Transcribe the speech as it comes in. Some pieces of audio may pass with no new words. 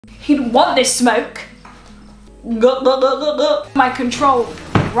He didn't want this smoke. My control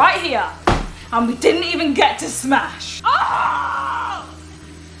right here. And we didn't even get to smash. Oh!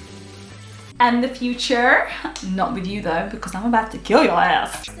 And the future, not with you though, because I'm about to kill your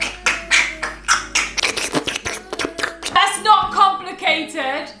ass. That's not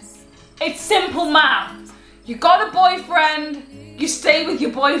complicated. It's simple math. You got a boyfriend, you stay with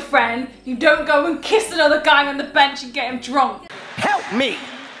your boyfriend, you don't go and kiss another guy on the bench and get him drunk. Help me!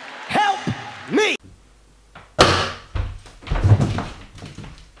 Help me!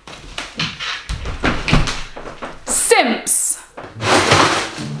 Simps.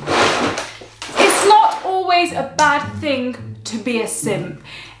 It's not always a bad thing to be a simp.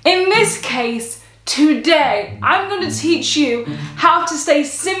 In this case, today, I'm going to teach you how to stay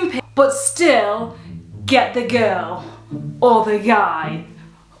simping, but still get the girl, or the guy,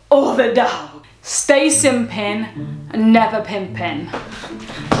 or the doll. Stay simping and never pimping.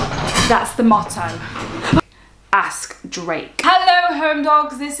 That's the motto. Ask Drake. Hello home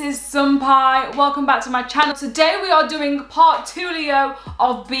dogs, this is Sunpi. Welcome back to my channel. Today we are doing part 2, Leo,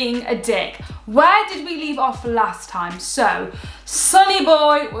 of being a dick. Where did we leave off last time? So, Sunny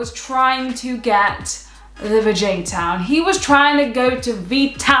Boy was trying to get the J-Town. He was trying to go to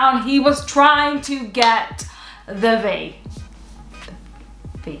V-Town. He was trying to get the V.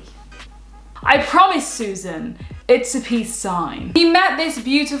 V. I promise, Susan, it's a peace sign. He met this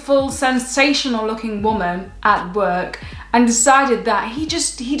beautiful, sensational looking woman at work and decided that he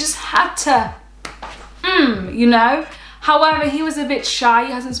just had to, you know? However, he was a bit shy,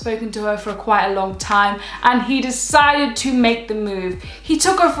 he hasn't spoken to her for quite a long time, and he decided to make the move. He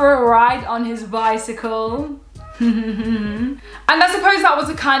took her for a ride on his bicycle. And I suppose that was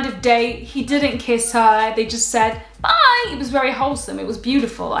a kind of date. He didn't kiss her, they just said bye. It was very wholesome, it was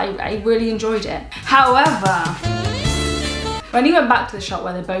beautiful. I really enjoyed it. However, when he went back to the shop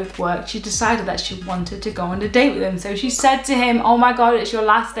where they both worked, she decided that she wanted to go on a date with him. So she said to him, oh my God, it's your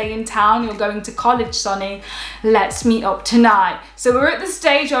last day in town. You're going to college, Sonny. Let's meet up tonight. So we're at the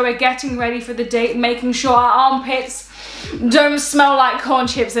stage where we're getting ready for the date, making sure our armpits don't smell like corn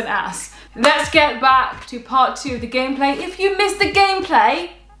chips and ass. Let's get back to part 2 of the gameplay. If you missed the gameplay,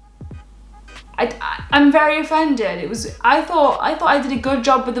 I'm very offended. I thought I did a good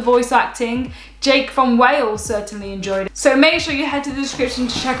job with the voice acting. Jake from Wales certainly enjoyed it. So make sure you head to the description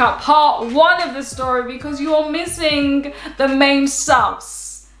to check out part 1 of the story because you're missing the main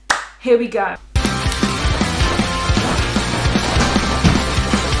sauce. Here we go.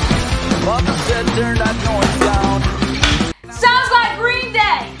 Sounds like Green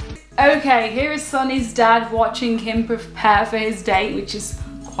Day. Okay, here is Sonny's dad watching him prepare for his date, which is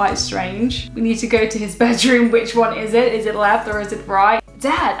quite strange. We need to go to his bedroom. Which one is it? Is it left or is it right?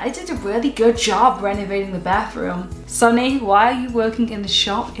 Dad, I did a really good job renovating the bathroom. Sonny, why are you working in the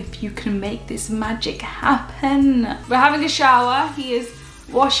shop if you can make this magic happen? We're having a shower. He is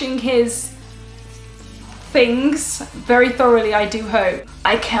washing his things very thoroughly, I do hope.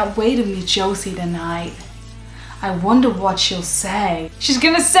 I can't wait to meet Josy tonight. I wonder what she'll say. She's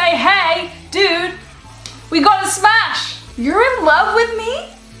gonna say, hey, dude, we gotta smash. You're in love with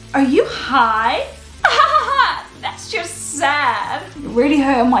me? Are you high? That's just sad. You're really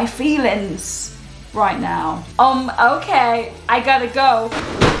hurting my feelings right now. Okay, I gotta go.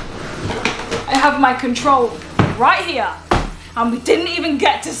 I have my control right here. And we didn't even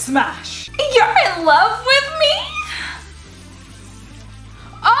get to smash. You're in love with me?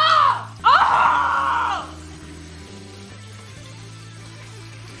 Oh! Oh!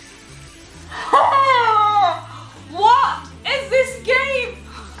 What is this game?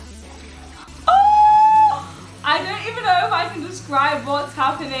 Oh! I don't even know if I can describe what's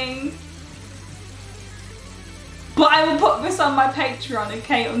happening. But I will put this on my Patreon,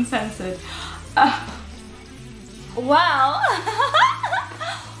 okay, uncensored. Well,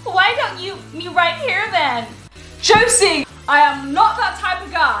 why don't you meet right here then? Josy, I am not that type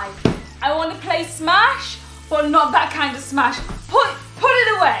of guy. I want to play Smash, but not that kind of Smash. Put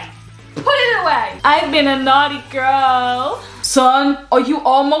it away. Put it away. I've been a naughty girl. Son, are you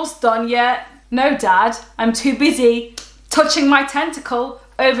almost done yet? No, Dad. I'm too busy touching my tentacle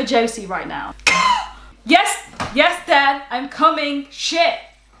over Josy right now. Yes, Dad. I'm coming. Shit.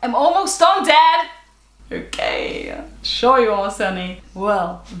 I'm almost done, Dad. Okay. Sure you are, Sonny.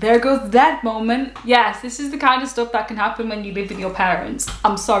 Well, there goes that moment. Yes, this is the kind of stuff that can happen when you live with your parents.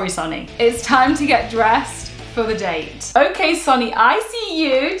 I'm sorry, Sonny. It's time to get dressed for the date. Okay, Sonny, I see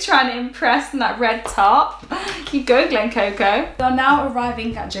you trying to impress in that red top. Keep going, Glen Coco. We are now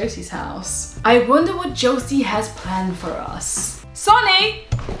arriving at Josy's house. I wonder what Josy has planned for us. Sonny,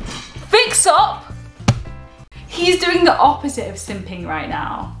 fix up. He's doing the opposite of simping right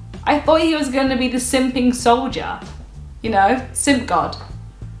now. I thought he was gonna be the simping soldier. You know, simp god.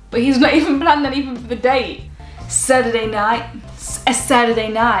 But he's not even planned anything for the date. Saturday night, a Saturday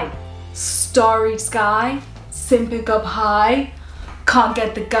night. Starry sky, simping up high. Can't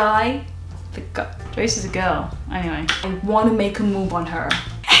get the guy. Joyce is a girl. Anyway, I wanna make a move on her.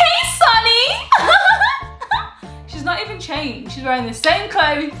 Hey, Sunny! She's not even changed. She's wearing the same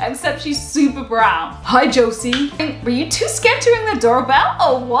clothes, except she's super brown. Hi, Josy. Were you too scared to ring the doorbell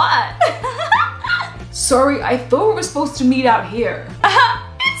or what? Sorry, I thought we were supposed to meet out here.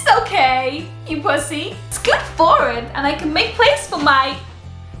 It's okay, you pussy. Scoot forward and I can make place for my...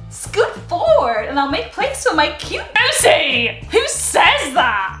 Scoot forward and I'll make place for my cute Josy! Who says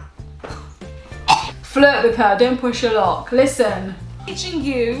that? Flirt with her, don't push her luck. Listen, teaching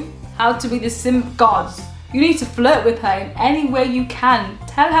you how to be the simp gods. You need to flirt with her in any way you can.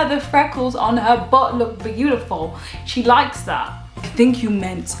 Tell her the freckles on her butt look beautiful. She likes that. I think you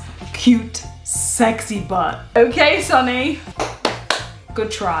meant cute, sexy butt. Okay, Sunny.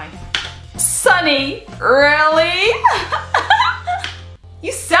 Good try. Sunny, really?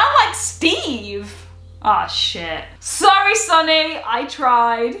 You sound like Steve. Aw, shit. Sorry, Sunny, I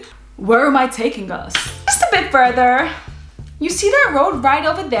tried. Where am I taking us? Just a bit further. You see that road right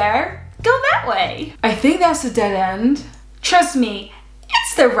over there? Go that way. I think that's a dead end. Trust me,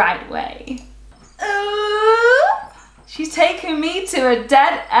 it's the right way. She's taking me to a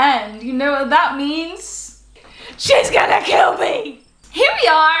dead end. You know what that means? She's gonna kill me. Here we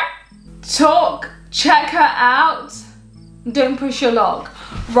are. Talk, check her out. Don't push your luck.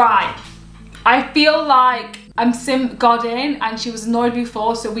 Right. I feel like I'm simp godding and she was annoyed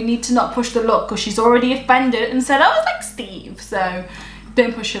before, so we need to not push the luck because she's already offended and said I was like Steve, so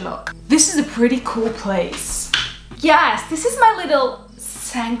don't push your luck. This is a pretty cool place. Yes, this is my little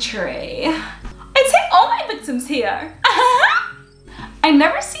sanctuary. I take all my victims here. I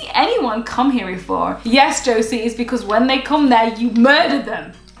never see anyone come here before. Yes, Josy, it's because when they come there, you murder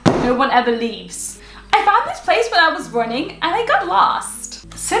them. No one ever leaves. I found this place when I was running and I got lost.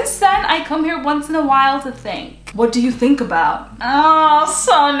 Since then, I come here once in a while to think. What do you think about? Oh,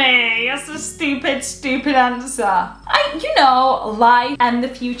 Sunny, that's a stupid answer. You know, life and the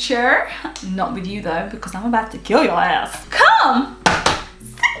future. Not with you though, because I'm about to kill your ass. Come,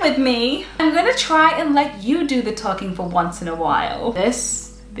 sit with me. I'm gonna try and let you do the talking for once in a while.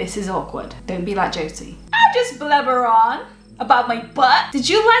 This is awkward. Don't be like Josy. I'll just blabber on about my butt. Did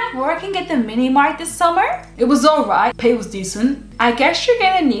you like working at the mini mart this summer? It was alright. Pay was decent. I guess you're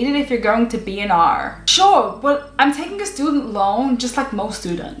gonna need it if you're going to B&R. Sure, but I'm taking a student loan just like most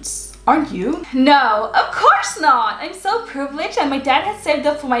students. Aren't you? No, of course not. I'm so privileged and my dad has saved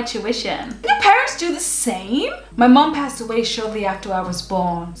up for my tuition. Your parents do the same? My mom passed away shortly after I was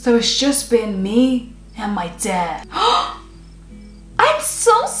born, so it's just been me and my dad. I'm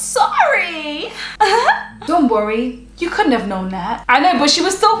so sorry. Don't worry, you couldn't have known that. I know, but she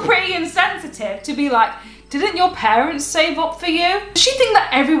was still pretty insensitive to be like, didn't your parents save up for you? Does she think that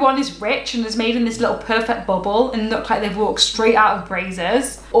everyone is rich and is made in this little perfect bubble and look like they've walked straight out of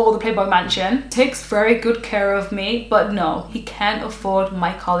Brazzers or the Playboy Mansion? Takes very good care of me, but no, he can't afford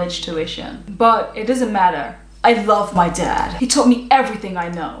my college tuition. But it doesn't matter. I love my dad. He taught me everything I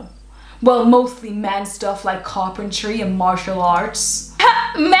know. Well, mostly man stuff like carpentry and martial arts.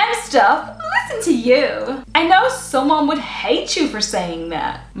 Man stuff? Listen to you. I know someone would hate you for saying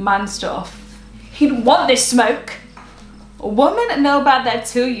that. Man stuff. He'd want this smoke. Women know about that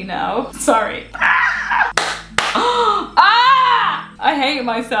too, you know. Sorry. Ah! I hate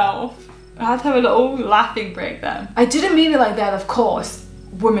myself. I had to have a little laughing break then. I didn't mean it like that, of course.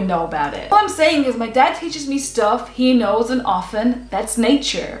 Women know about it. All I'm saying is my dad teaches me stuff he knows, and often that's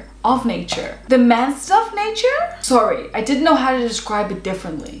nature. Of nature. The man stuff nature? Sorry, I didn't know how to describe it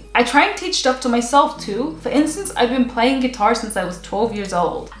differently. I try and teach stuff to myself too. For instance, I've been playing guitar since I was 12 years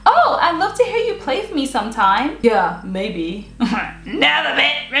old. Oh, I'd love to hear you play for me sometime. Yeah, maybe. Never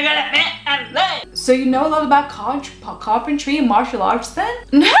been, we're gonna meet and learn. So you know a lot about carpentry and martial arts then?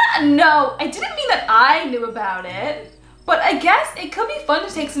 No, I didn't mean that I knew about it. But I guess it could be fun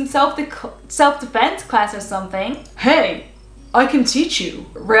to take some self-defense class or something. Hey, I can teach you.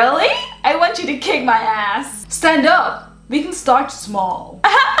 Really? I want you to kick my ass. Stand up. We can start small.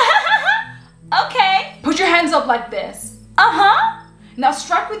 Okay. Put your hands up like this. Uh-huh. Now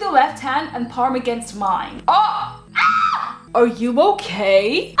strike with your left hand and palm against mine. Oh! Ah! Are you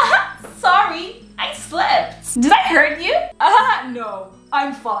okay? Sorry, I slipped. Did I hurt you? No,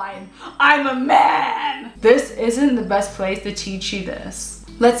 I'm fine. I'm a man. This isn't the best place to teach you this.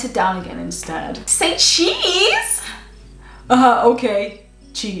 Let's sit down again instead. Say cheese. Okay,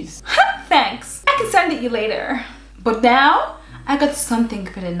 cheese. Thanks. I can send it you later. But now, I got something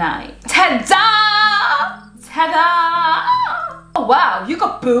for the night. Ta-da! Ta-da! Oh wow, you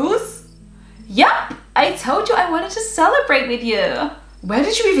got booze? Yup, I told you I wanted to celebrate with you. Where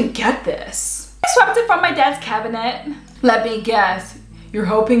did you even get this? I swapped it from my dad's cabinet. Let me guess, you're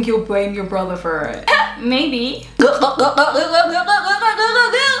hoping you'll blame your brother for it. Maybe.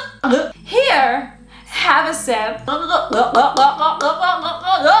 Here, have a sip.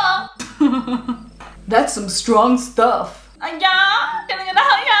 That's some strong stuff.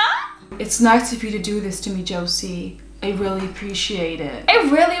 It's nice of you to do this to me, Josy. I really appreciate it. I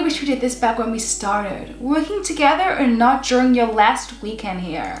really wish we did this back when we started. Working together and not during your last weekend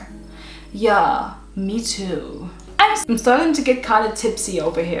here. Yeah, me too. I'm starting to get kind of tipsy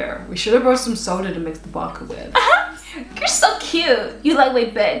over here. We should have brought some soda to mix the vodka with. You're so cute, you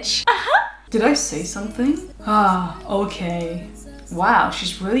lightweight bitch. Did I say something? Ah, okay. Wow,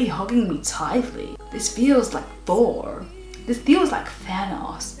 she's really hugging me tightly. This feels like Thor. This feels like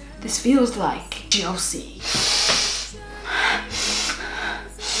Thanos. This feels like Josy.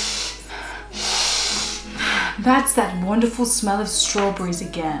 That's that wonderful smell of strawberries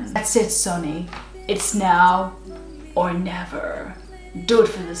again. That's it, Sonny. It's now or never. Do it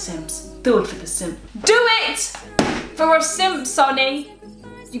for the simps. Do it for the simp. Do it for a simp, Sonny.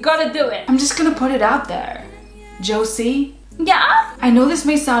 You gotta do it. I'm just gonna put it out there. Josy? Yeah? I know this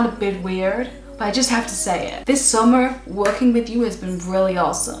may sound a bit weird, but I just have to say it. This summer, working with you has been really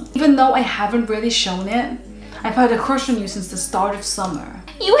awesome. Even though I haven't really shown it, I've had a crush on you since the start of summer.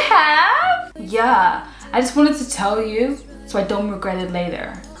 You have? Yeah. I just wanted to tell you so I don't regret it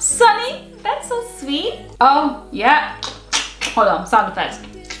later. Sonny, that's so sweet. Oh, yeah. Hold on, sound effects.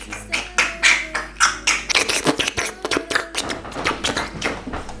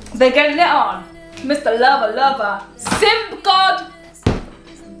 They're getting it on. Mr. Lover Lover. Simp God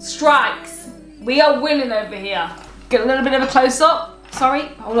strikes. We are winning over here. Get a little bit of a close up. Sorry,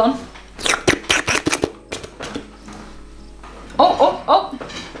 hold on. Oh.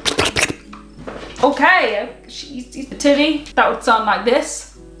 Okay, she's the titty. That would sound like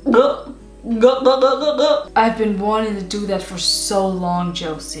this. I've been wanting to do that for so long,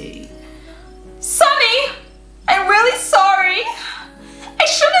 Josy. Sonny, I'm really sorry. I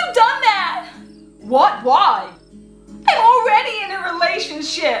shouldn't have done that. What? Why? I'm already in a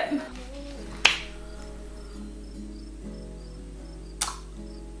relationship.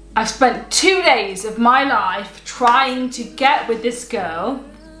 I've spent 2 days of my life trying to get with this girl,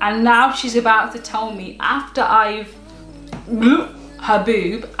 and now she's about to tell me after I've her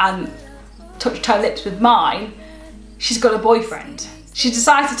boob and touched her lips with mine, she's got a boyfriend. She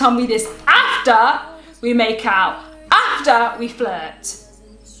decides to tell me this after we make out, after we flirt.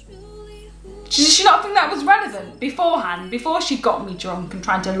 Did she not think that was relevant beforehand, before she got me drunk and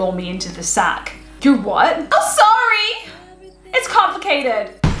tried to lure me into the sack? You're what? Oh, sorry! It's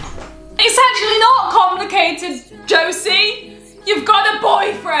complicated. It's actually not complicated, Josy. You've got a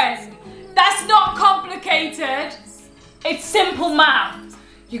boyfriend. That's not complicated. It's simple math.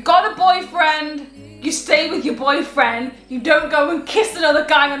 You got a boyfriend, you stay with your boyfriend, you don't go and kiss another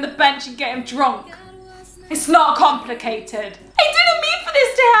guy on the bench and get him drunk. It's not complicated. I didn't mean for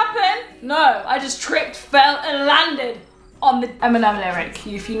this to happen. No, I just tripped, fell and landed on the Eminem lyric.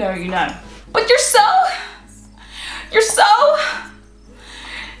 If you know, you know. But you're so...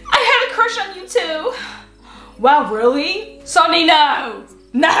 I had a crush on you too. Wow, really? Sonny, no.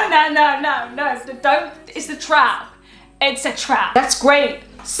 No, don't. It's a trap. It's a trap. That's great.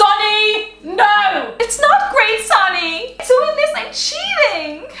 Sonny, no. It's not great, Sonny. Doing this, I'm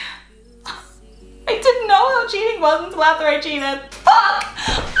cheating. I didn't know how cheating was until after I cheated. Fuck,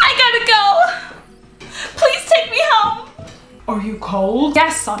 I gotta go. Please take me home. Are you cold?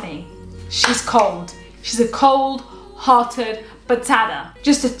 Yes, Sonny. She's cold. She's a cold-hearted patata.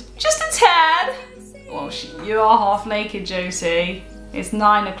 Just a tad. Well, you're half naked, Josy. It's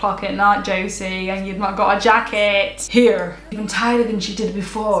 9 o'clock at night, Josy, and you've not got a jacket. Here, even tighter than she did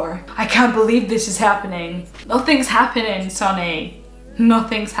before. I can't believe this is happening. Nothing's happening, Sonny.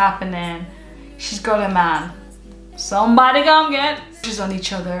 Nothing's happening. She's got a man. Somebody come get. She's on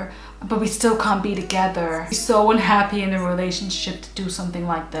each other, but we still can't be together. She's so unhappy in a relationship to do something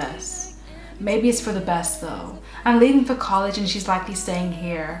like this. Maybe it's for the best though. I'm leaving for college and she's likely staying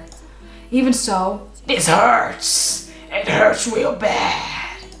here. Even so, this hurts. It hurts real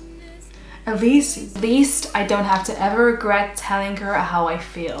bad. At least I don't have to ever regret telling her how I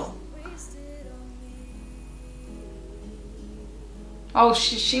feel. Oh,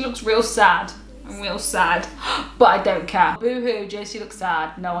 she looks real sad. I'm real sad. But I don't care. Boo-hoo, Josy looks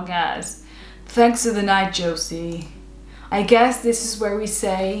sad. No one cares. Thanks for the night, Josy. I guess this is where we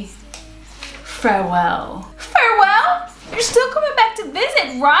say farewell. Farewell? You're still coming back to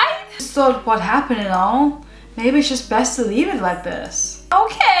visit, right? Just thought what happened and all. Maybe it's just best to leave it like this.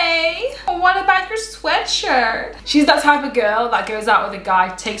 Okay. What about your sweatshirt? She's that type of girl that goes out with a guy,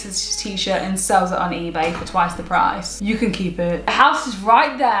 takes his t-shirt and sells it on eBay for twice the price. You can keep it. The house is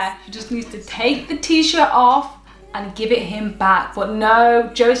right there. She just needs to take the t-shirt off and give it him back. But no,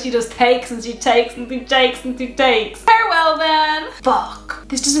 Josie just takes and she takes and she takes and she takes. Farewell then. Fuck,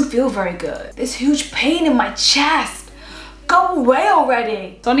 this doesn't feel very good. There's huge pain in my chest. Go away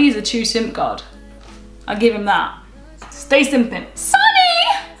already. Sonny is a true simp god. I'll give him that. Stay simping. Sonny!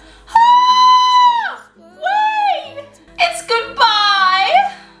 Ah! Wait! It's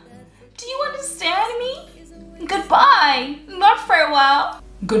goodbye! Do you understand me? Goodbye, not farewell.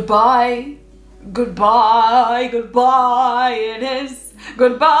 Goodbye. Goodbye, goodbye it is.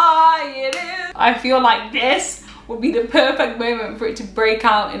 Goodbye it is. I feel like this would be the perfect moment for it to break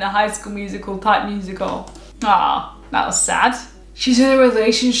out in a High School Musical type musical. Ah, that was sad. She's in a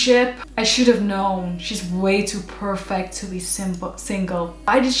relationship. I should have known. She's way too perfect to be single.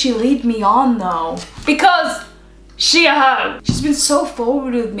 Why did she lead me on though? Because she a hoe. She's been so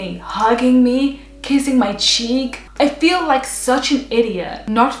forward with me, hugging me, kissing my cheek. I feel like such an idiot.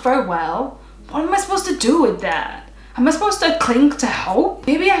 Not farewell. What am I supposed to do with that? Am I supposed to cling to hope?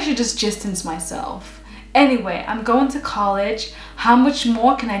 Maybe I should just distance myself. Anyway, I'm going to college. How much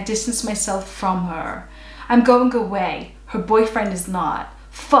more can I distance myself from her? I'm going away. Her boyfriend is not.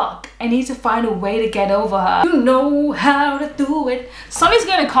 Fuck, I need to find a way to get over her. You know how to do it. Sonny's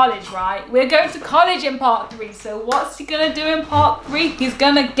going to college, right? We're going to college in part 3. So what's he going to do in part 3? He's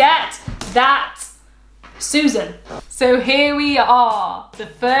going to get that Susan. So here we are, the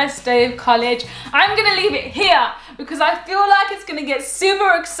first day of college. I'm gonna leave it here because I feel like it's gonna get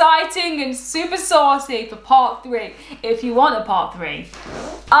super exciting and super saucy for part 3, if you want a part 3.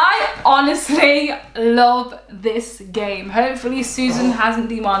 I honestly love this game. Hopefully Susan hasn't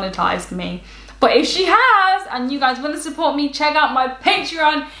demonetized me. But if she has, and you guys want to support me, check out my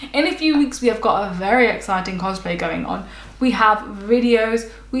Patreon. In a few weeks, we have got a very exciting cosplay going on. We have videos,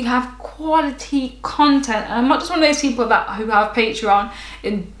 we have quality content. And I'm not just one of those people who have Patreon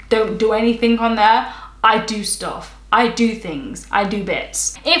and don't do anything on there. I do stuff, I do things, I do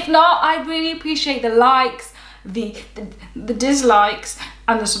bits. If not, I really appreciate the likes, the dislikes,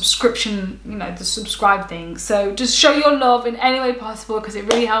 and the subscription, you know, the subscribe thing. So just show your love in any way possible because it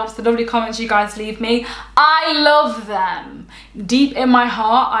really helps. The lovely comments you guys leave me, I love them. Deep in my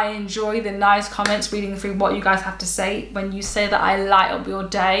heart, I enjoy the nice comments, reading through what you guys have to say. When you say that I light up your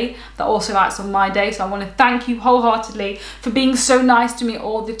day, that also lights up my day. So I want to thank you wholeheartedly for being so nice to me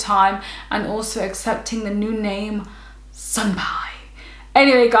all the time and also accepting the new name, Sunpi.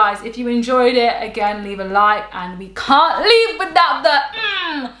 Anyway guys, if you enjoyed it, again, leave a like, and we can't leave without the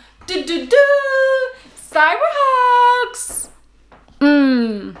cyber hugs.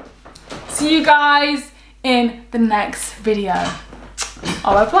 See you guys in the next video.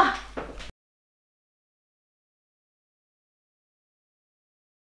 Au revoir.